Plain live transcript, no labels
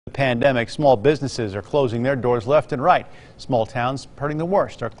Pandemic, small businesses are closing their doors left and right. Small towns hurting the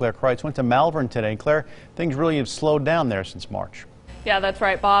worst. Our Claire Kreitz went to Malvern today. Claire, things really have slowed down there since March. Yeah, that's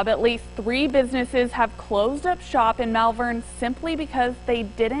right, Bob. At least 3 businesses have closed up shop in Malvern simply because they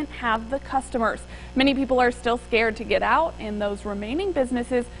didn't have the customers. Many people are still scared to get out, and those remaining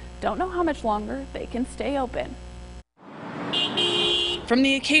businesses don't know how much longer they can stay open. From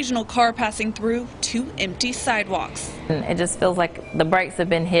the occasional car passing through to empty sidewalks. It just feels like the brakes have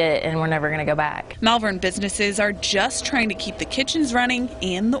been hit and we're never going to go back. Malvern businesses are just trying to keep the kitchens running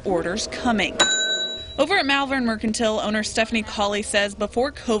and the orders coming. Over at Malvern Mercantile, owner Stephanie Colley says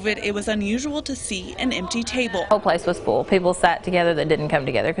before COVID, it was unusual to see an empty table. The whole place was full. People sat together that didn't come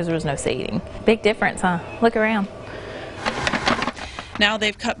together because there was no seating. Big difference, huh? Look around. Now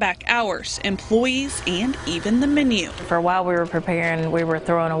they've cut back hours, employees, and even the menu. For a while we were preparing, we were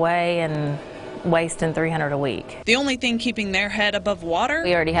throwing away and wasting $300 a week. The only thing keeping their head above water?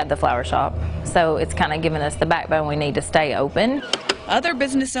 We already had the flower shop, so it's kind of given us the backbone we need to stay open. Other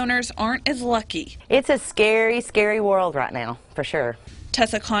business owners aren't as lucky. It's a scary, scary world right now, for sure.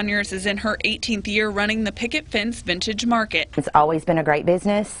 Tessa Conyers is in her 18th year running the Picket Fence Vintage Market. It's always been a great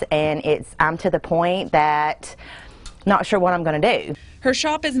business, and I'm to the point that not sure what I'm going to do. Her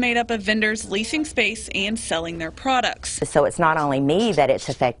shop is made up of vendors leasing space and selling their products. So it's not only me that it's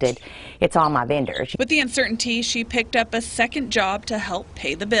affected, it's all my vendors. With the uncertainty, she picked up a second job to help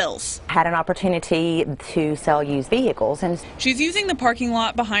pay the bills. Had an opportunity to sell used vehicles, and She's using the parking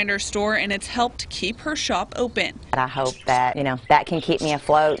lot behind her store, and it's helped keep her shop open. I hope that, that can keep me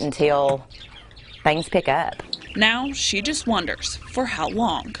afloat until things pick up. Now she just wonders for how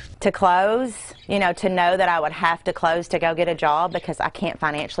long. To close, to know that I would have to close to go get a job because I can't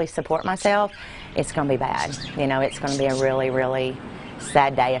financially support myself, it's going to be bad. It's going to be a really, really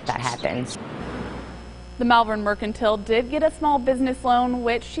sad day if that happens. The Malvern Mercantile did get a small business loan,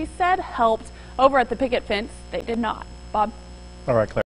 which she said helped. Over at the Picket Fence, they did not. Bob? All right, Claire.